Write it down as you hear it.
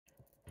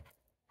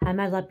Hi,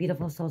 my love,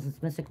 beautiful souls.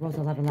 It's Mystic Rose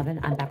 1111.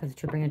 I'm back with the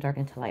truth, bringing dark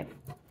into light.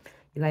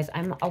 You guys,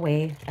 I'm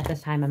away at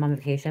this time. I'm on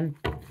vacation.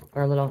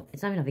 Or a little,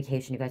 it's not even a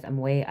vacation, you guys. I'm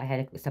away. I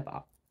had to step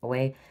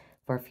away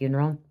for a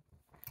funeral.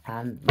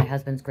 My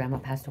husband's grandma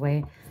passed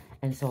away.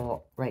 And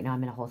so right now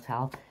I'm in a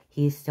hotel.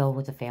 He's still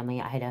with the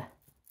family. I had to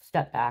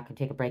step back and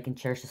take a break and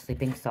cherish the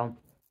sleeping. So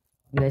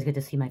you guys get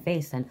to see my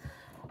face and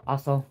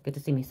also get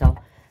to see me. So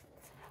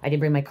I did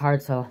bring my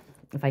card, so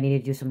if I needed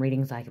to do some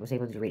readings, I was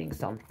able to do readings.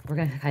 So we're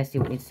going to kind of see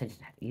what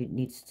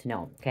needs to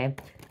know, okay?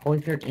 Holy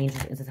Spirit,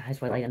 angels, incense, the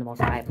highest white light, and the most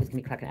high. Please give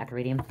me correct and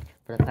accurate reading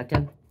for the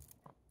collective.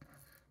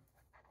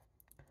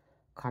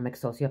 Karmic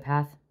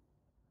sociopath.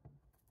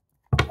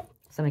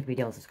 Somebody could be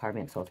dealing with this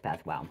karmic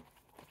sociopath. Wow.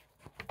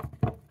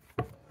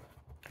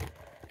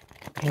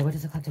 Okay, what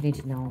does the collective need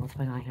to know? What's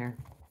going on here?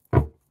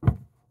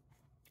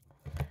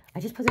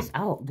 I just put this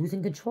out.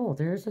 Losing control.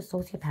 There's a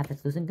sociopath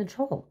that's losing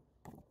control.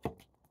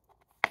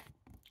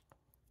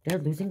 They're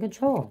losing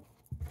control.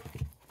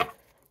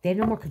 They have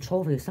no more control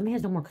over you. Somebody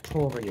has no more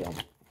control over you.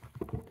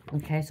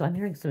 Okay, so I'm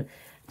hearing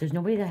there's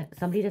nobody that,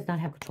 somebody does not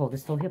have control.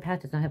 This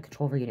sociopath does not have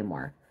control over you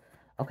anymore.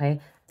 Okay,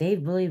 they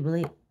really,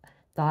 really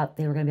thought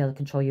they were going to be able to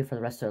control you for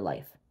the rest of their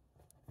life.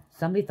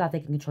 Somebody thought they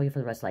can control you for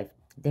the rest of life.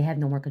 They have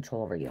no more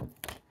control over you.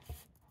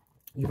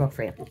 You broke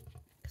free.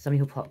 Somebody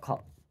who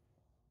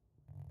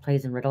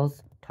plays in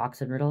riddles,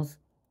 talks in riddles.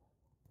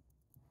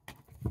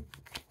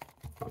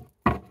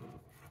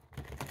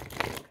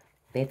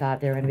 They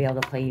thought they were going to be able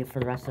to play you for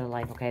the rest of their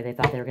life, okay? They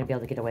thought they were going to be able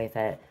to get away with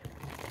it.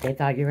 They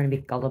thought you were going to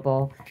be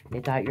gullible.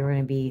 They thought you were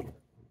going to be...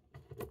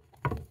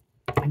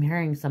 I'm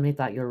hearing somebody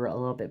thought you were a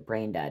little bit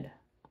brain dead,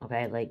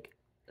 okay? Like,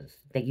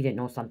 that you didn't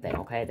know something,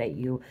 okay? That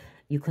you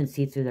couldn't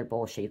see through their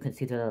bullshit. You couldn't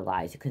see through their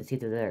lies. You couldn't see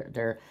through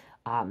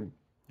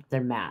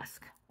their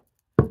mask,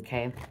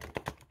 okay?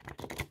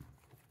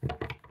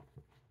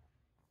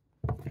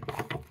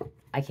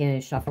 I can't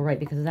even shuffle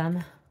right because of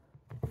them.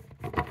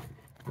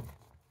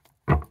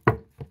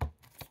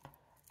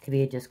 Could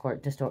be a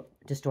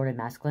distorted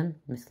masculine,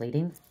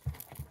 misleading.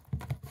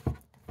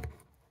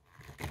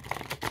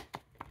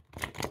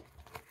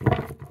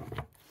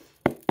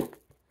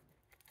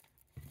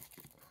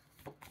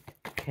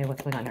 Okay,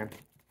 what's going on here?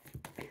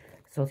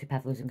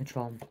 Sociopath losing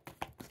control.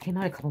 This came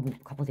out a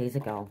couple days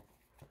ago.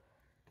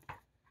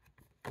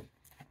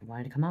 Why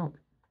did it come out?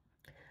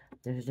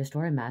 There's a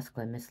distorted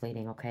masculine,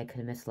 misleading, okay? Could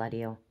have misled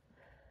you.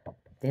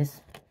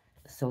 This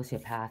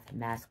sociopath,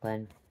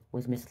 masculine,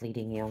 was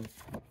misleading you.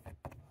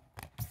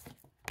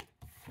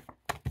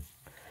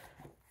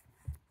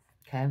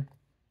 Okay?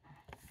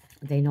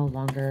 They no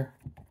longer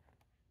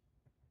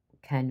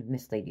can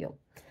mislead you.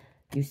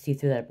 You see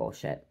through their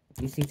bullshit.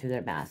 You see through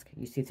their mask.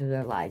 You see through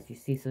their lies. You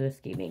see through their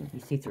scheming.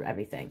 You see through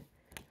everything.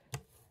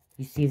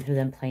 You see through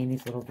them playing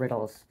these little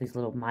riddles, these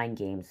little mind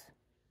games.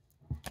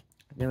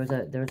 There was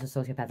a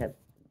sociopath that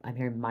I'm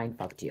hearing mind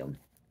fucked you.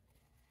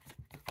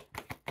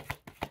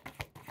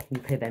 You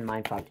could have been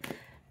mind fucked.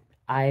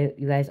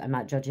 You guys, I'm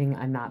not judging.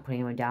 I'm not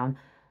putting anyone down.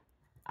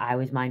 I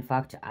was mind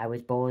fucked. I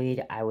was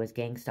bullied. I was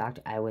gang stalked.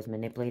 I was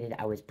manipulated.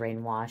 I was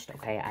brainwashed.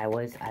 Okay, I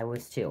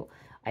was too.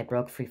 I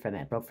broke free from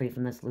it. Broke free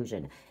from this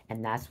illusion.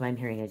 And that's what I'm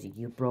hearing is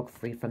you broke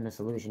free from this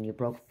illusion. You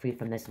broke free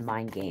from this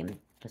mind game.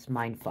 This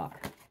mind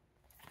fuck.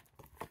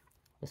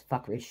 This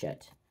fuckery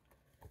shit.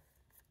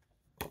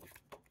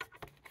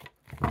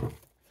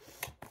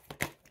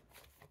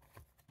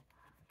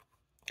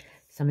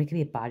 Somebody could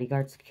be a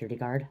bodyguard, security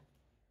guard.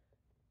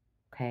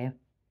 Okay?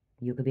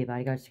 You could be a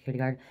bodyguard, security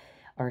guard.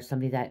 Or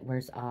somebody that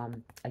wears a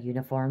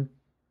uniform.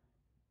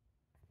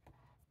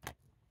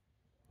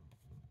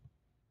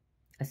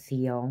 A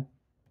CO.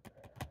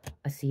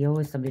 A CO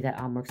is somebody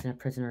that works in a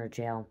prison or a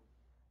jail.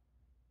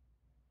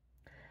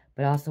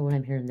 But also when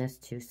I'm hearing this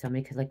too,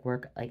 somebody could like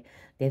work, like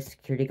they have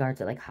security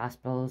guards at like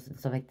hospitals and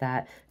stuff like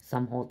that.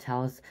 Some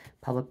hotels,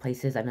 public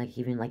places. I'm like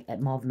even like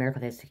at Mall of America,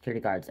 they have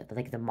security guards at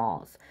like the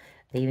malls.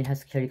 They even have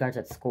security guards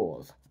at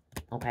schools.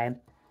 Okay?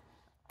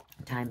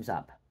 Time's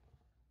up.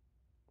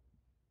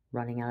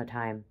 Running out of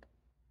time.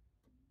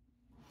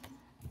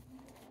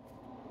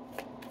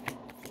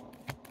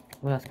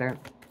 What else, Spirit?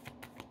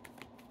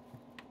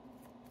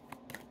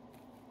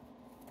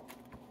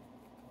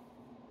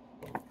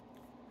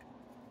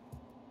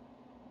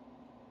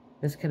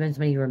 This could have been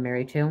somebody you were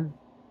married to,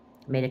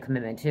 made a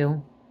commitment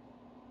to.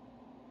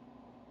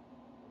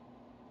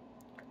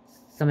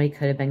 Somebody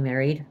could have been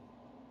married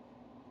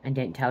and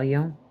didn't tell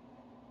you.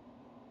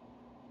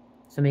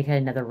 Somebody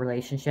had another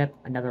relationship,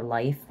 another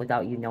life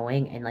without you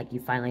knowing, and like you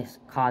finally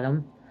caught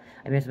them.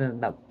 I mean, something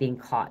about being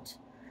caught.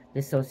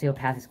 This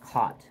sociopath is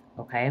caught,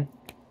 okay?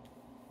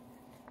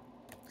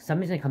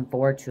 Somebody's gonna come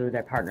forward to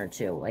their partner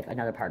too, like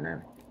another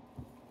partner.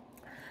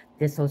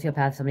 This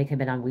sociopath, somebody could have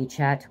been on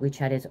WeChat.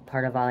 WeChat is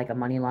part of like a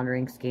money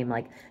laundering scheme,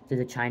 like through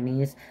the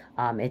Chinese.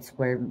 It's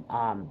where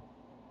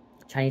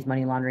Chinese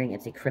money laundering,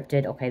 it's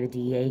encrypted. Okay, the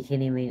DEA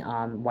can't even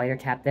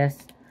wiretap this.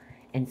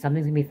 And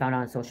something's gonna be found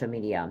on social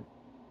media.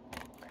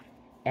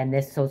 And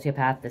this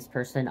sociopath, this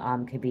person,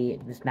 could be,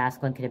 this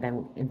masculine could have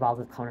been involved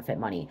with counterfeit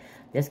money.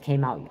 This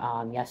came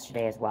out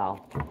yesterday as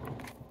well.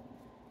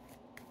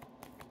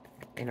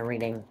 in a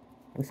reading.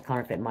 It's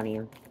counterfeit money.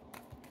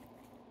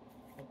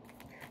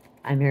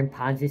 I'm hearing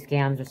Ponzi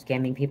scams or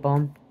scamming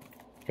people.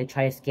 They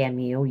try to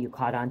scam you. You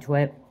caught onto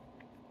it.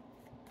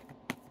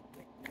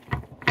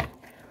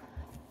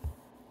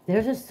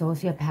 There's a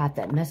sociopath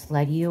that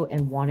misled you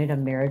and wanted a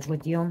marriage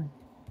with you.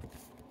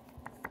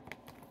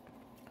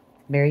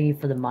 Marry you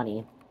for the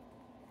money.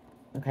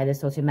 Okay,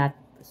 this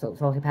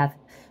sociopath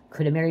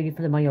could have married you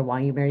for the money or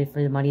wanted you married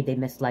for the money. They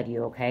misled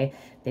you, okay?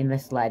 They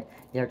misled.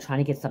 They're trying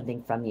to get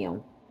something from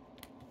you.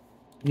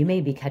 You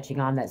may be catching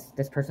on that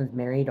this person's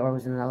married or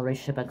was in another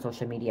relationship on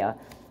social media.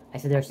 I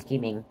said they're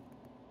scheming.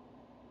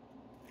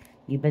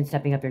 You've been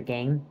stepping up your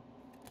game.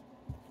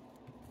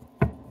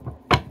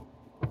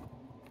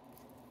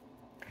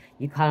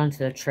 You caught onto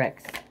their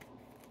tricks.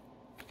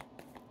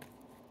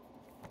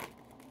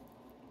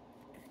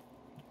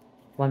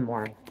 One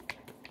more.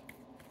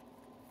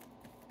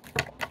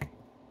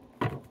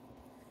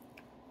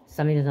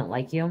 Somebody doesn't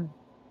like you.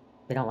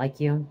 They don't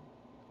like you.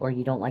 Or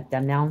you don't like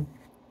them now.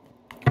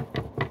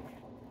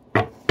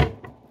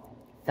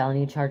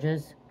 Felony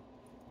charges.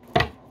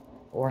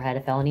 Or had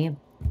a felony.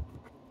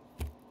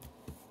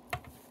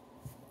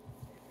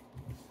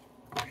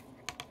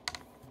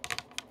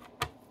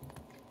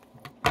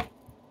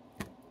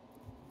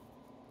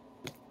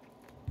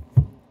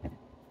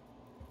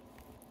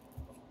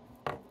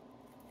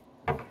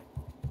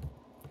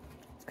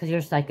 Because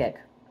you're psychic.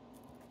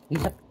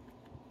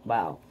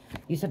 Wow.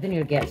 You stepped in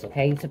your gifts,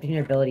 okay? You stepped in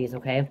your abilities,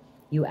 okay?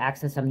 You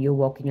access them. You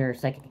awoke in your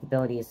psychic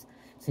abilities.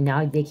 So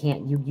now they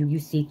can't, you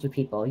see through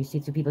people. You see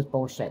through people's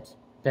bullshit.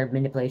 Their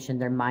manipulation,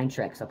 their mind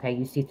tricks, okay?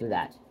 You see through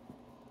that.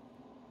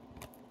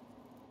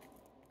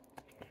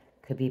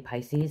 Could be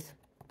Pisces.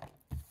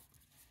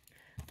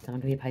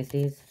 Someone could be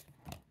Pisces.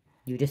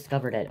 You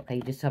discovered it, okay?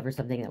 You discovered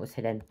something that was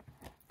hidden.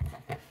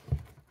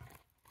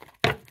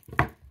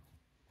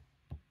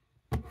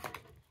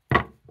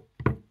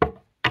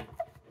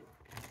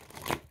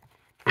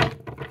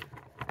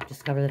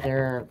 Discover that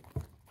they're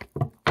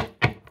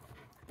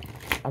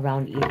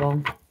around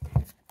evil.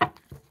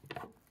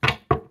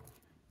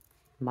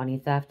 Money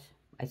theft.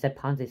 I said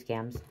Ponzi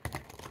scams.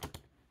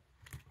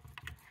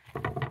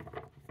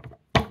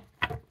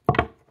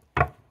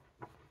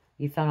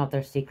 You found out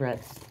their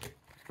secrets.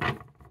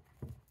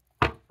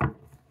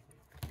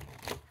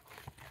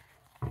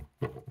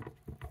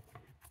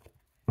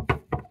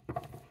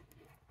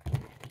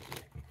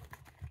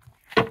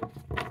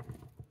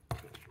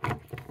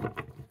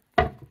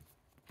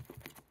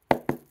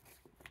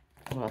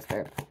 What else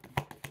there?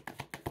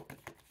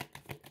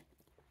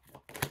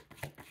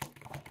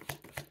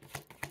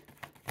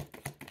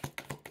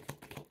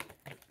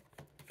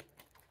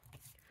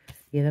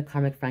 You have a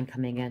karmic friend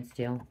coming against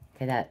you.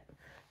 Okay,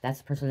 that's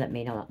the person that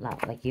may not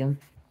like you.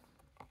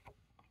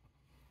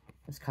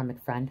 This karmic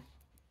friend.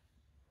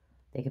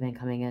 They could have been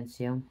coming against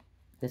you.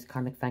 This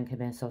karmic friend could have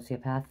been a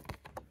sociopath.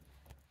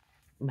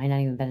 Might not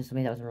even been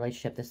somebody that was in a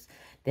relationship.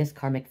 This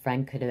karmic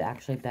friend could have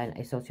actually been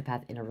a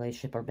sociopath in a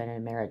relationship or been in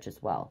a marriage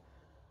as well.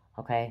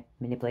 Okay?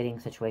 Manipulating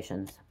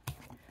situations.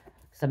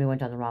 Somebody went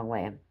down the wrong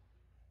way.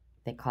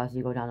 They caused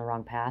you to go down the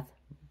wrong path,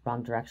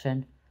 wrong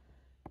direction.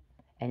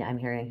 And I'm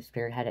hearing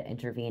Spirit had to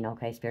intervene,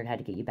 okay? Spirit had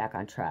to get you back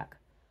on track.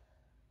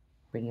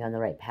 Bring you on the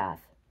right path.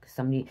 Because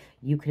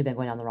you could have been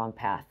going down the wrong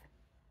path.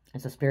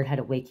 And so Spirit had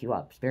to wake you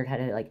up. Spirit had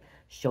to, like,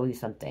 show you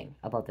something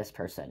about this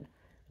person.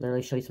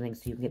 Literally show you something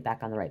so you can get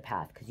back on the right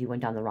path. Because you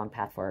went down the wrong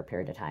path for a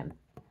period of time.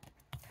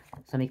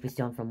 Somebody could be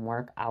stealing from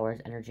work, hours,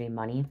 energy,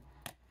 money.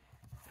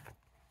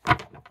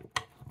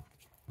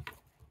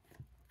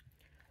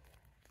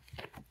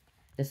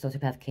 This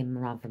sociopath came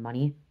around for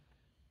money.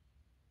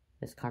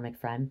 This karmic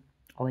friend.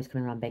 Always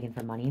coming around begging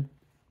for money.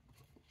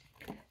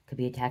 Could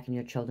be attacking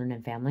your children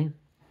and family.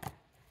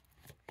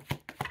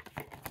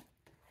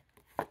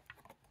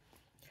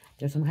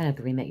 There's some kind of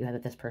agreement you had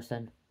with this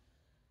person.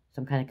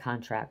 Some kind of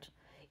contract.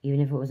 Even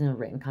if it wasn't a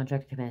written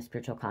contract, it could have been a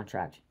spiritual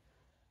contract.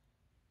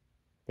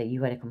 That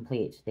you had to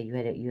complete. That you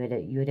had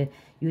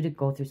to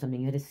go through something.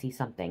 You had to see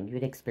something. You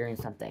had to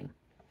experience something.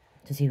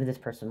 To see who this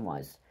person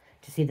was.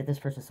 To see that this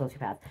person's a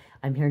sociopath.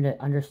 I'm here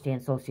to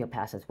understand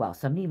sociopaths as well.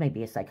 Somebody might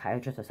be a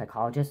psychiatrist or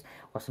psychologist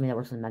or somebody that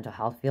works in the mental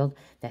health field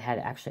that had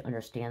actually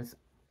understands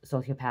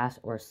sociopaths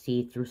or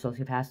see through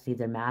sociopaths, see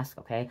their mask,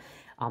 okay?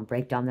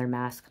 Break down their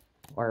mask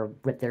or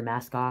rip their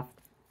mask off.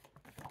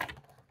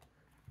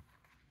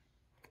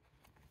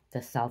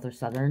 The South or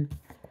Southern.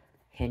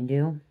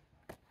 Hindu.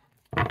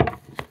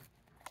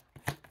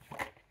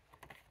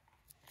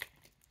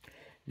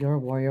 You're a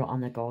warrior on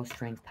the go,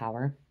 strength,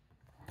 power.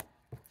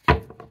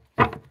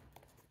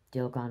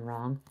 Deal gone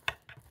wrong.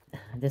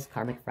 This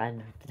karmic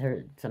friend,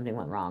 something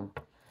went wrong.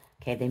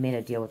 Okay, they made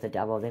a deal with the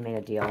devil. They made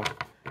a deal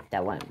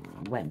that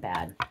went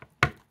bad.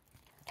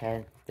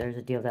 Okay, there's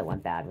a deal that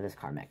went bad with this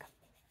karmic.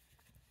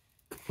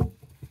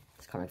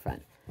 This karmic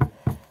friend.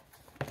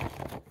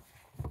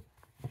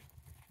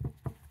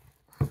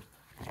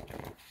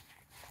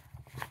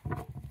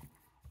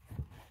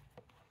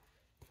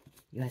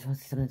 You guys want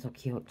to see something so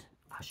cute?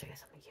 I'll show you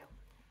something cute.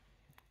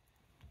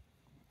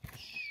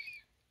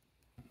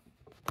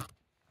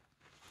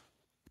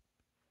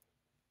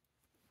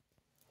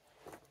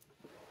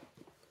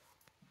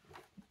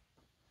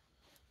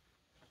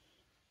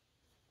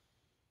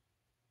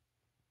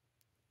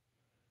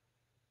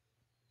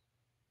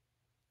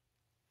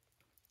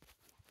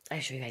 I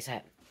show you guys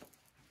that.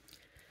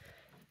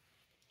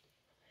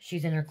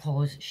 She's in her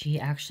clothes. She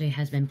actually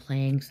has been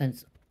playing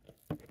since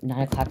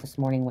 9 o'clock this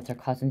morning with her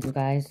cousins, you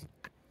guys.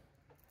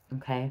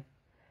 Okay?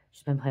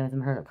 She's been playing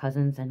with her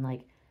cousins, and,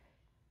 like,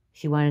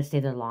 she wanted to stay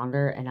there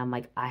longer, and I'm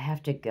like, I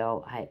have to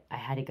go. I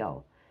had to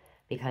go.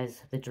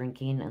 Because the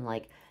drinking, and,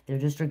 like, they were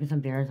just drinking some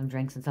beer and some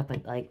drinks and stuff,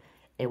 but, like,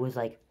 it was,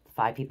 like,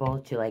 5 people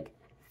to, like,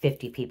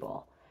 50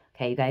 people.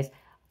 Okay, you guys?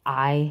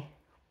 I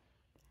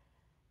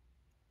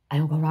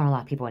don't go around a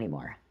lot of people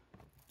anymore.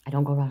 I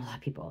don't go around a lot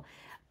of people.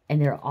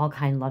 And they're all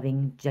kind,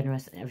 loving,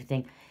 generous, and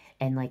everything.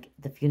 And, like,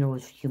 the funeral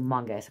was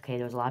humongous, okay?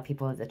 There was a lot of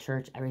people at the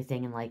church,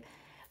 everything. And, like,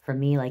 for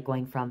me, like,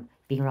 going from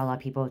being around a lot of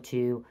people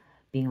to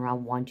being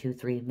around 1, 2,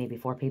 3, maybe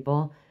 4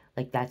 people,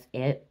 like, that's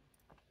it,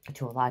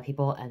 to a lot of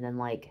people. And then,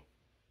 like,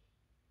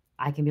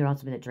 I can be around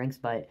somebody that drinks,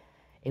 but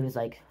it was,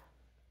 like,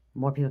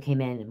 more people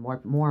came in, and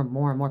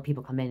more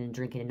people come in and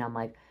drinking. And I'm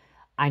like,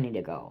 I need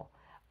to go.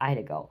 I had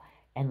to go.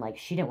 And, like,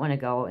 she didn't want to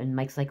go. And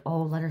Mike's like,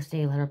 oh, let her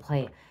stay, let her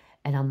play.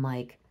 And I'm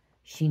like,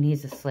 she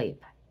needs to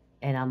sleep.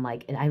 And I'm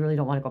like, and I really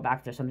don't want to go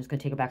back there, so I'm just going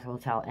to take her back to the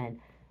hotel. And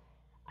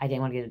I didn't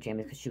want to get her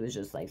jammies because she was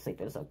just, like,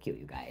 sleeping. So cute,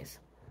 you guys.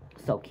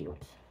 So cute.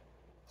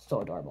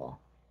 So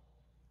adorable.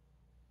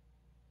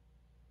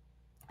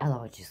 I love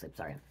when she sleeps,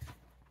 sorry.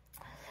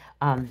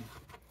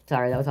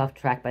 Sorry, that was off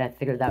track, but I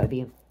figured that would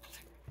be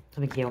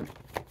something cute.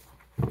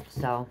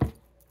 So,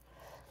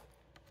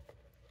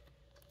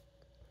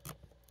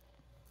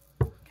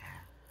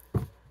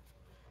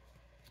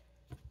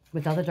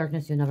 without the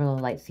darkness, you'll never know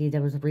the light. See,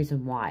 there was a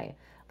reason why.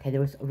 Okay,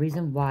 there was a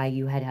reason why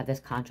you had to have this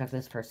contract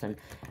with this person,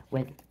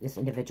 with this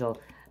individual.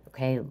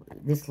 Okay,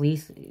 this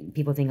lease,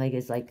 people think, like,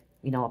 is, like,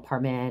 you know,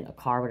 apartment, a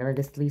car, whatever.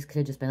 This lease could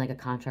have just been, like, a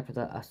contract with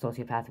a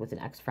sociopath, with an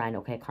ex-friend,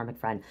 okay, a karmic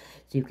friend,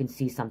 so you can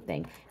see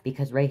something.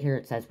 Because right here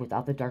it says,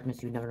 without the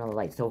darkness, you never know the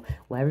light. So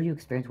whatever you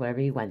experienced,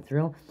 whatever you went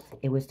through,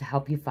 it was to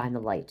help you find the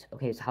light.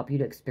 Okay, it's to help you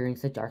to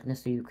experience the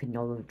darkness so you can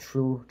know the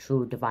true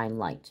divine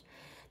light.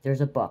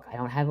 There's a book. I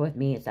don't have it with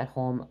me. It's at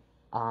home.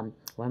 One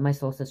of my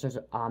soul sisters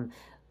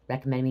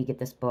recommended me get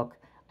this book.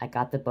 I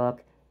got the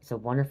book. It's a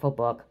wonderful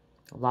book.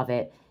 Love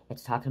it.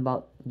 It's talking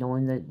about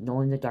knowing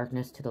the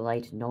darkness to the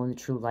light, knowing the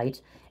true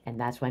light. And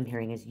that's what I'm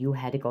hearing, is you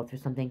had to go through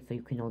something so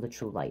you can know the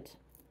true light.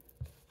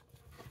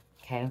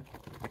 Okay?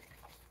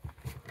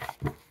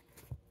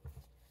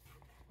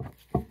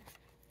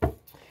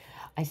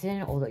 I stayed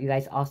in an old, you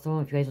guys, also,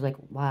 if you guys are like,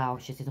 wow,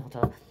 she stays in a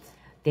hotel.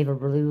 They have a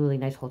really, really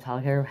nice hotel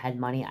here. Had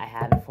money, I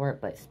haven't for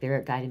it, but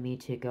Spirit guided me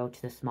to go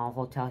to the small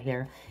hotel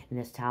here in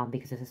this town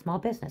because it's a small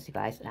business, you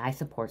guys. And I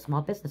support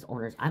small business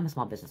owners. I'm a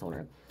small business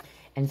owner.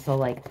 And so,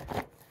 like,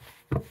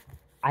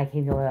 I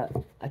came to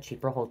a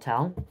cheaper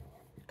hotel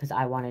because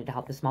I wanted to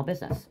help the small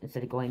business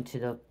instead of going to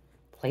the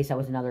place that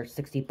was another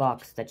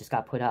 $60 that just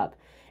got put up.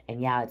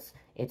 And yeah,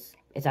 it's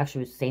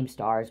actually the same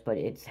stars, but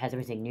it has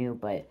everything new,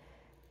 but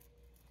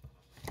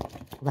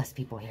less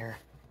people here.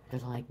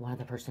 There's only, like, one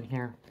other person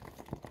here.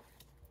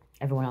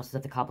 Everyone else is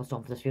at the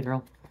cobblestone for this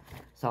funeral.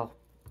 So,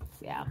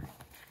 yeah.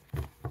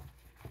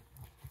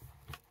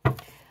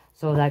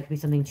 So that could be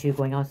something too,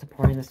 going out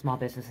supporting the small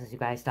businesses. You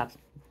guys stop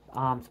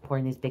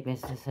supporting these big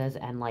businesses,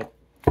 and, like,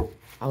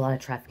 a lot of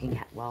trafficking,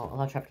 a lot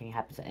of trafficking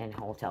happens in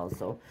hotels.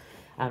 So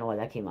I don't know why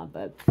that came up,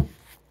 but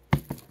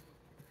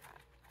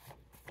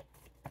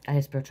I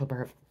had spiritual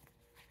birth.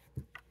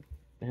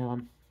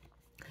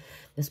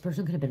 This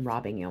person could have been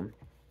robbing you.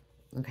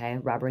 Okay,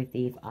 robbery,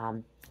 thief,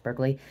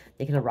 burglary.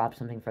 They could have robbed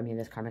something from you,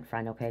 this karmic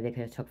friend, okay? They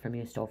could have took from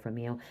you, stole from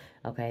you,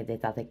 okay? They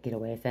thought they could get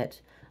away with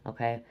it,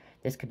 okay?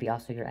 This could be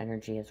also your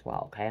energy as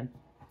well, okay?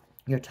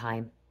 Your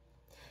time.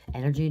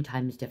 Energy and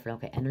time is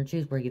different, okay? Energy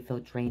is where you feel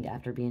drained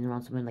after being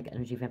around someone, like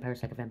energy vampire,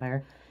 psychic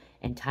vampire.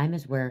 And time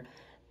is where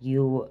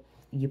you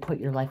put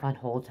your life on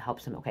hold to help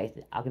someone, okay?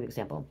 I'll give you an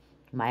example.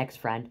 My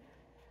ex-friend,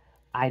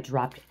 I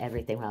dropped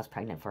everything when I was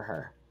pregnant for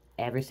her.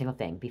 Every single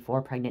thing.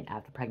 Before pregnant,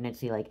 after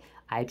pregnancy, like,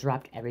 I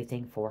dropped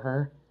everything for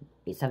her.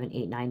 7,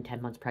 8, 9,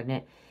 10 months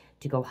pregnant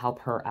to go help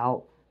her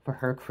out for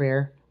her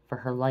career, for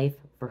her life,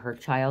 for her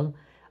child.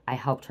 I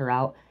helped her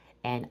out,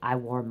 and I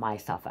wore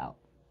myself out.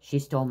 She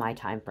stole my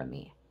time from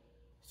me.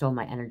 Stole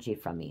my energy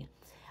from me.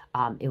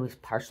 It was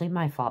partially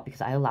my fault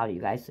because I allowed it,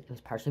 you guys. It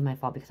was partially my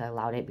fault because I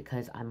allowed it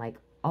because I'm like,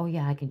 oh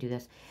yeah, I can do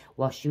this.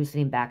 While she was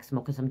sitting back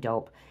smoking some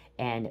dope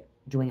and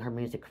doing her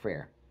music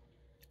career.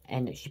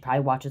 And she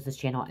probably watches this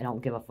channel. I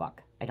don't give a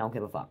fuck. I don't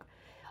give a fuck.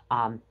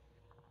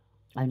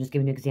 I'm just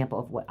giving you an example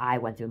of what I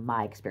went through.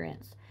 My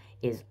experience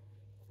is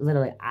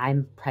literally,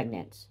 I'm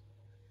pregnant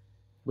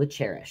with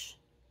Cherish.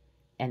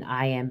 And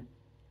I am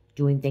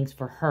doing things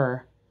for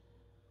her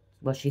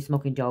while she's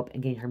smoking dope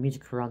and getting her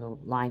music career on the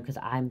line because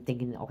I'm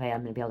thinking, okay,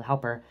 I'm going to be able to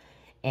help her.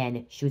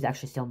 And she was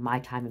actually stealing my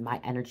time and my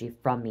energy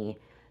from me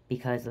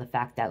because of the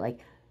fact that,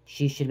 like,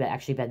 she should have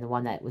actually been the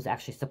one that was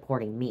actually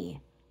supporting me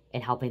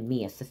and helping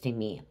me, assisting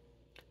me.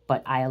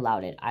 But I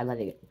allowed it. I let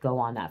it go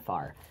on that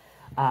far.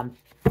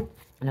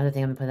 Another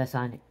thing I'm going to put this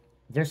on.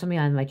 There's somebody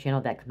on my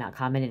channel that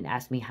commented and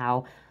asked me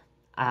how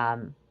I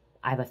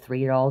have a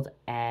 3-year-old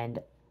and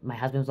my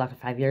husband was locked for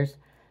 5 years.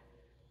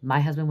 My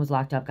husband was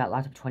locked up, got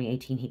locked up in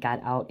 2018. He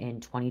got out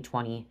in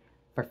 2020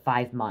 for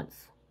 5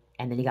 months.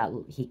 And then he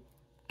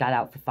got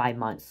out for 5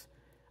 months.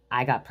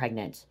 I got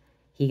pregnant.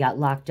 He got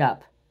locked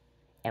up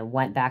and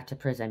went back to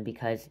prison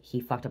because he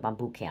fucked up on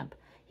boot camp.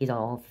 He's on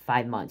hold for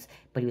 5 months,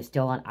 but he was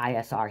still on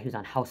ISR. He was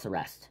on house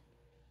arrest.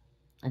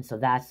 And so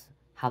that's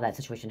how that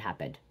situation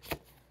happened.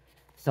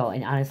 So,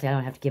 and honestly, I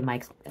don't have to give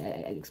my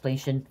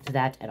explanation to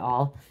that at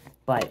all.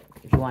 But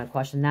if you want to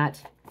question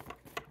that,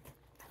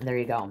 there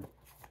you go.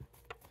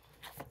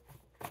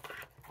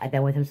 I've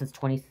been with him since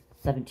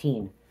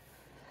 2017.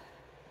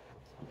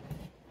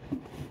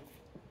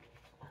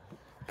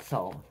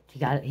 So, he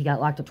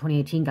got locked up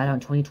 2018, got out in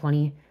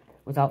 2020,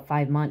 was out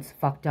 5 months,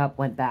 fucked up,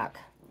 went back.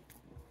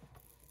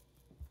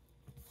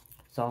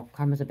 So,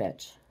 karma's a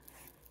bitch.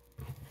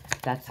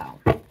 That's how.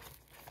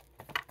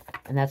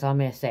 And that's all I'm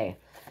going to say.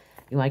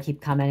 You want to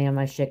keep commenting on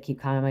my shit, keep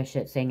commenting on my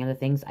shit, saying other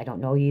things. I don't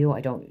know you.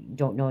 I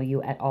don't know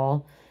you at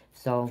all.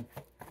 So,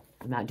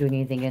 I'm not doing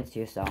anything against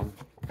you, so.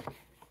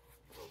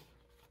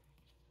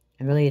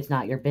 And really, it's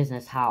not your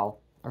business how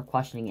or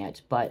questioning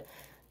it, but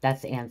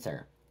that's the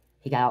answer.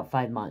 He got out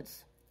 5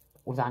 months.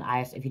 Was on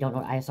ISR. If you don't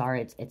know what ISR,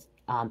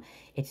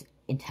 it's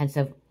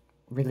intensive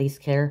release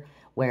care,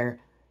 where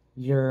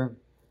you're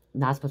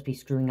not supposed to be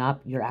screwing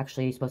up. You're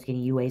actually supposed to get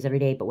UAs every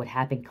day. But what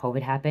happened?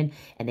 COVID happened,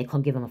 and they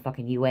couldn't give him a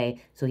fucking UA,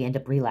 so he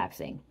ended up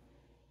relapsing.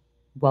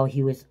 Well,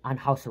 he was on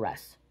house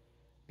arrest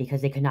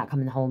because they could not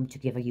come in home to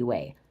give a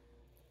UA.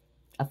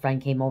 A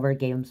friend came over,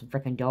 gave him some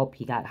freaking dope.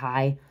 He got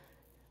high.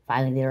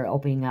 Finally, they were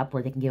opening up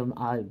where they can give him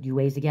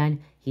UAs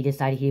again. He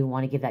decided he didn't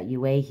want to give that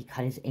UA. He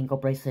cut his ankle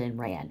bracelet and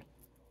ran.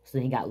 So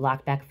then he got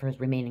locked back for his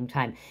remaining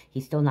time.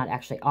 He's still not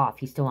actually off.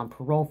 He's still on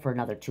parole for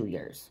another 2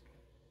 years.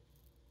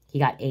 He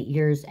got 8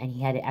 years, and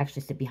he had to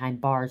actually sit behind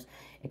bars.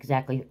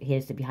 Exactly, he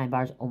had to sit behind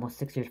bars almost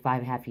 6 years,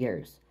 5.5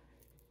 years.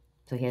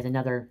 So he has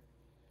another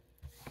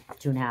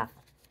 2.5.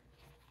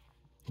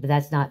 But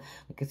that's not,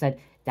 like I said,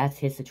 that's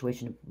his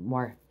situation.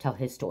 More tell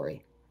his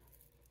story.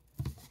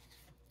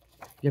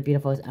 You're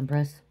beautiful as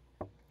Empress.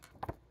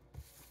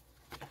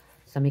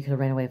 Somebody could have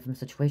ran away from the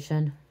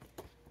situation.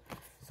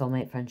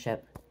 Soulmate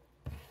friendship.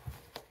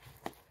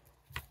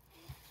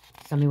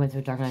 Somebody went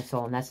through a dark night of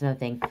soul, and that's another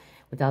thing.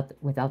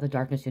 Without the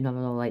darkness, you never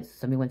know the light.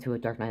 Somebody went through a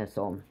dark night of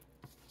soul.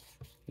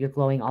 You're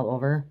glowing all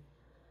over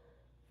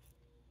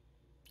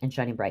and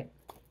shining bright.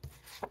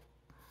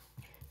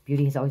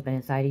 Beauty has always been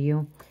inside of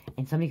you,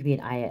 and somebody could be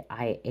an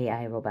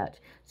AI robot.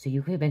 So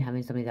you could have been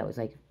having somebody that was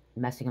like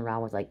messing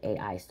around with like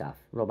AI stuff,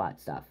 robot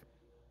stuff,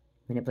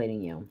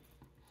 manipulating you.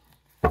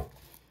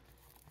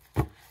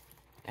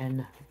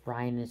 And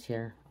Brian is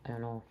here. I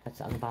don't know.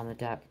 That's on the bottom of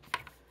the deck.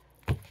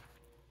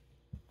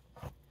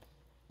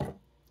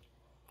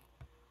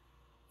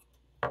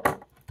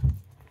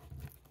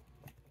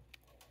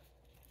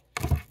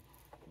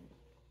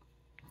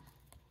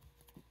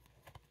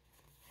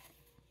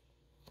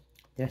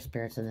 There's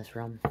spirits in this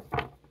room.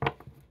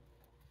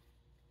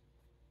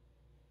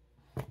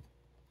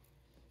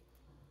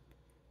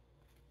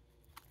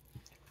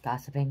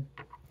 Gossiping.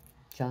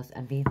 Jealous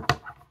envy.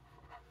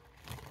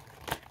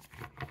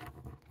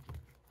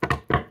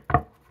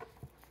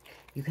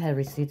 You could have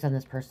receipts on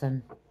this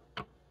person.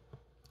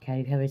 Okay,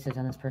 you could have receipts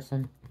on this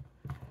person.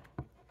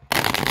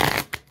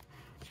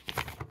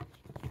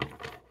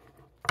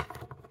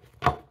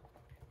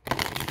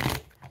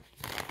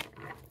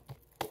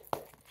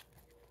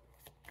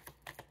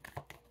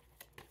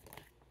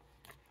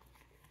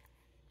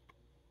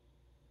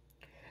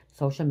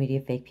 Social media,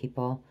 fake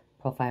people,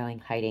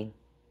 profiling, hiding.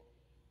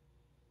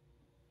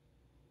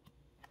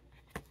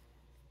 It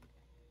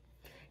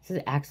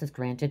says access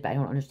granted, but I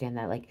don't understand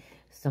that. Like,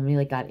 somebody,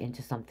 like, got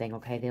into something,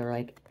 okay? They were,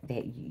 like,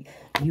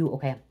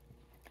 okay,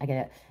 I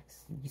get it.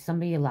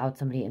 Somebody allowed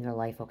somebody in their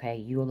life, okay?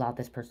 You allowed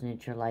this person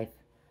into your life,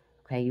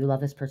 okay? You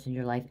love this person in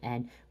your life,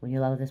 and when you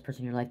love this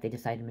person in your life, they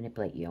decide to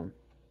manipulate you.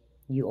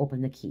 You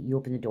open the key, you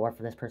open the door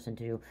for this person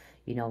to,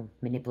 you know,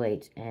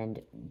 manipulate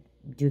and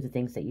do the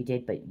things that you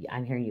did, but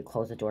I'm hearing you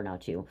close the door now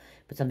too.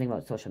 But something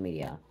about social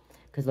media.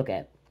 Because look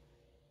at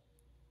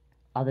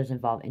others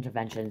involved,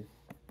 intervention,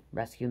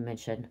 rescue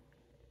mission.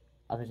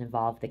 Others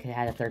involved, they could have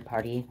had a third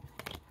party.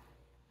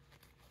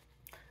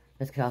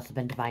 This could also have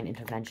been divine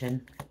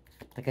intervention.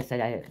 Like I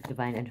said,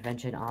 divine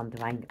intervention,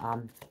 divine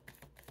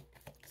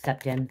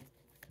stepped in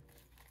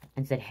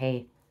and said,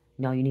 hey,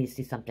 no, you need to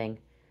see something.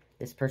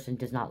 This person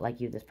does not like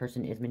you. This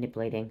person is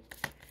manipulating.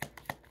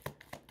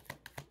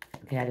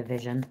 You could have a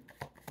vision.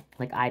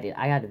 Like I did.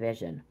 I had a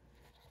vision.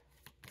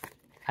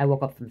 I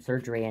woke up from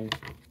surgery and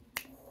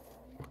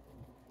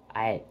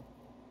right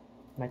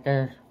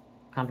there,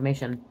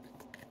 confirmation.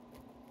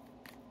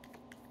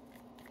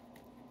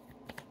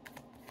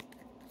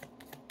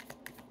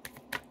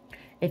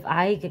 If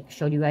I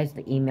showed you guys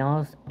the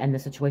emails and the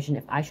situation,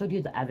 if I showed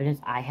you the evidence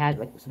I had,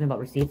 like something about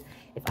receipts,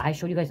 if I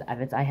showed you guys the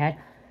evidence I had,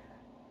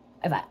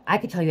 if I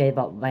could tell you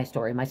about my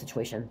story, my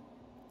situation,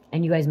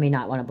 and you guys may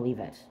not want to believe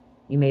it.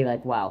 You may be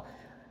like, wow.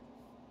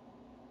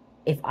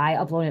 If I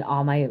uploaded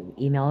all my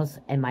emails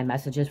and my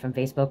messages from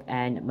Facebook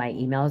and my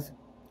emails,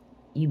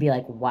 you'd be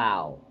like,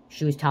 wow,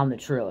 she was telling the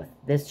truth.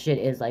 This shit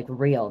is like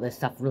real. This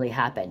stuff really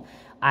happened.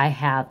 I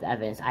have the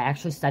evidence. I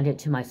actually sent it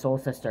to my soul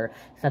sister,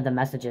 sent the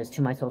messages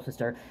to my soul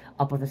sister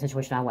up with the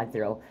situation I went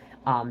through.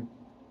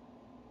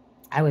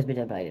 I was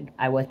manipulated.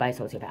 I was by a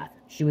sociopath.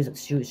 She was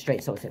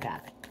straight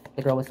sociopath.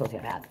 The girl was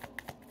sociopath.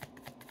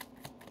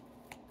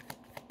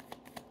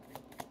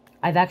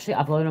 I've actually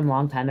uploaded them a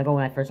long time ago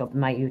when I first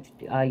opened my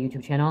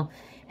YouTube channel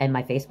and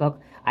my Facebook.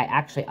 I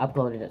actually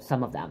uploaded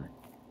some of them.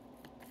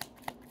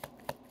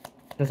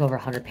 There's over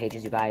 100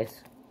 pages, you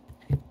guys.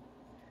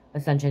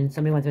 Ascension.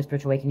 Somebody went through a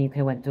spiritual awakening. You could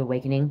have went through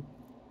awakening.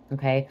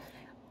 Okay?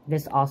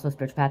 This also a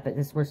spiritual path, but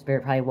this is where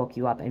spirit probably woke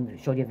you up and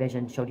showed you a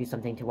vision, showed you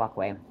something to walk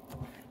away.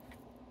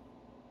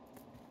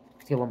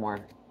 Let's get one more.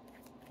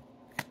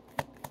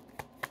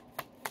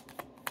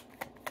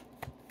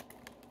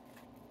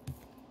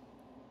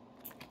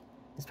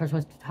 This person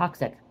was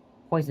toxic,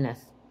 poisonous,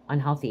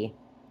 unhealthy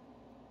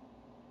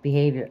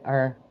behavior,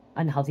 or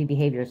unhealthy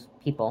behaviors,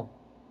 people.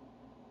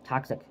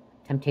 Toxic,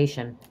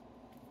 temptation.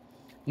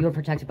 You were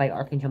protected by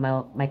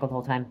Archangel Michael the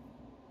whole time.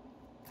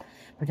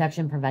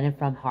 Protection prevented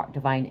from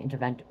divine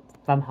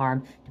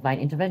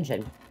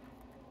intervention.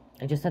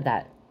 I just said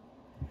that.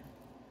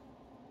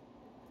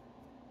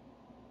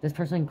 This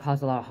person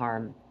caused a lot of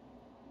harm.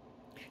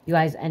 You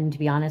guys, and to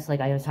be honest, like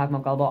I was talking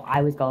about gullible,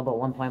 I was gullible at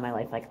one point in my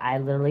life. Like I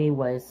literally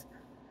was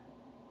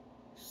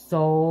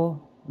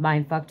so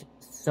mind-fucked,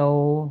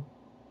 so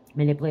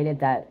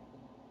manipulated that,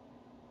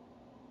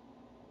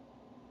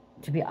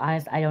 to be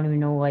honest, I don't even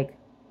know, like,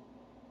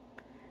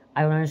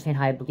 I don't understand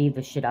how I believed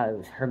the shit out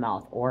of her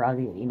mouth or out of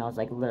these emails,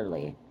 like,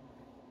 literally.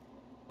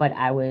 But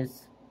I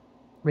was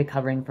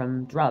recovering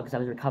from drugs. I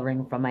was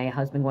recovering from my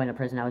husband going to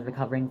prison. I was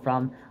recovering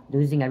from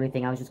losing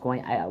everything. I was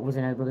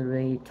in a really,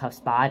 really tough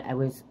spot. I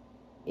was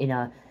in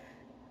a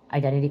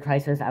identity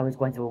crisis. I was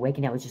going through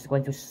awakening. I was just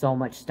going through so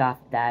much stuff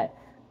that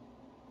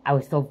I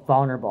was so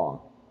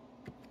vulnerable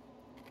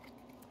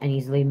and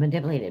easily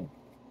manipulated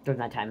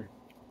during that time.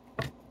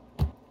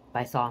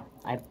 But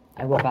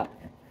I woke up.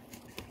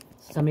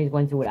 Somebody's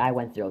going through what I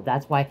went through.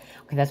 That's why,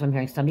 okay, that's what I'm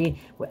hearing.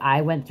 What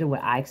I went through,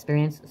 what I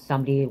experienced,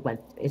 somebody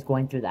is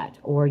going through that.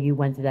 Or you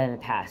went through that in the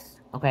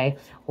past, okay?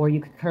 Or you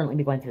could currently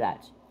be going through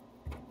that.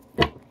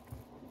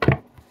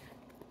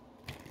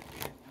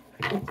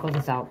 Let's close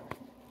this out.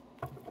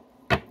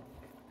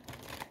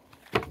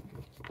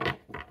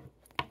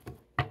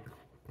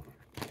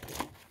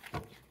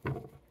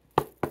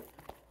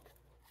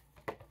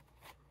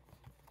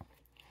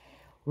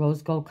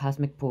 Rose gold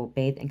cosmic pool,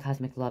 bathe in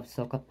cosmic love,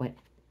 soak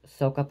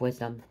up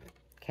wisdom.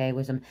 Okay,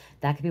 wisdom.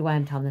 That could be why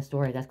I'm telling this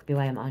story. That could be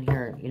why I'm on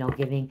here, you know,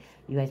 giving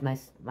you guys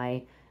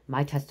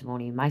my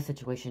testimony, my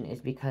situation, is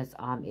because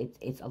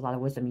it's a lot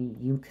of wisdom.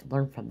 You can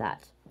learn from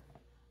that.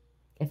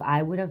 If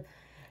I would have,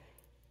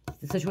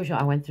 the situation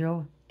I went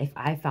through, if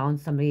I found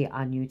somebody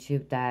on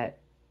YouTube that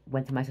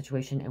went through my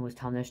situation and was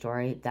telling their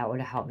story, that would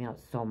have helped me out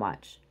so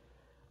much.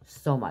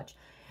 So much.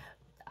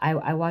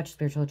 I watch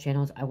spiritual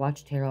channels, I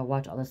watch tarot, I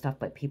watch all this stuff,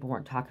 but people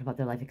weren't talking about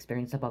their life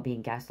experience, about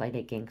being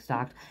gaslighted, gang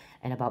stalked,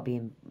 and about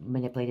being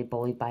manipulated,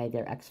 bullied by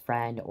their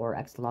ex-friend or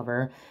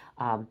ex-lover.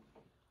 I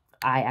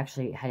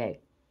actually had to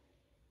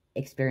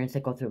experience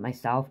it, go through it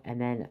myself,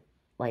 and then,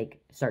 like,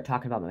 start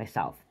talking about it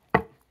myself.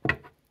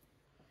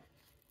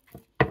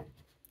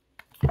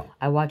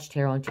 I watched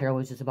tarot, and tarot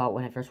was just about,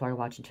 when I first started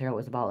watching tarot, it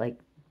was about, like,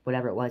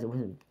 whatever it was. It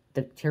wasn't,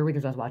 the tarot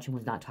readers I was watching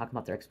was not talking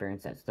about their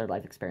experiences, their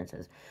life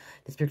experiences.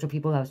 The spiritual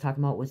people I was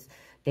talking about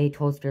they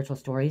told spiritual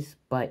stories,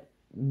 but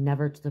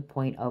never to the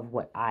point of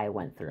what I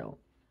went through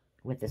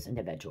with this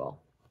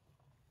individual.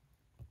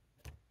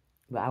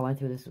 What I went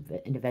through this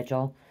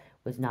individual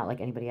was not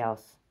like anybody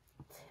else.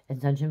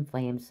 Ascension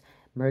flames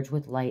merge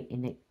with light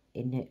in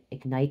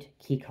ignite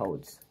key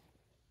codes.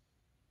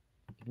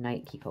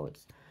 Ignite key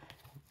codes.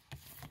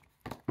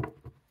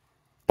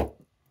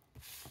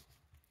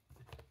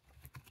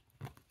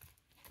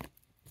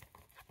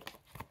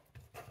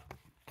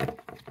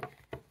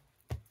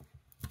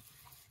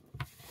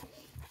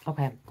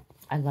 Okay,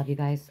 I love you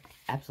guys.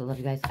 Absolutely love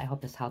you guys. I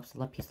hope this helps.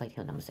 Love, peace, light,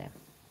 healing. Namaste.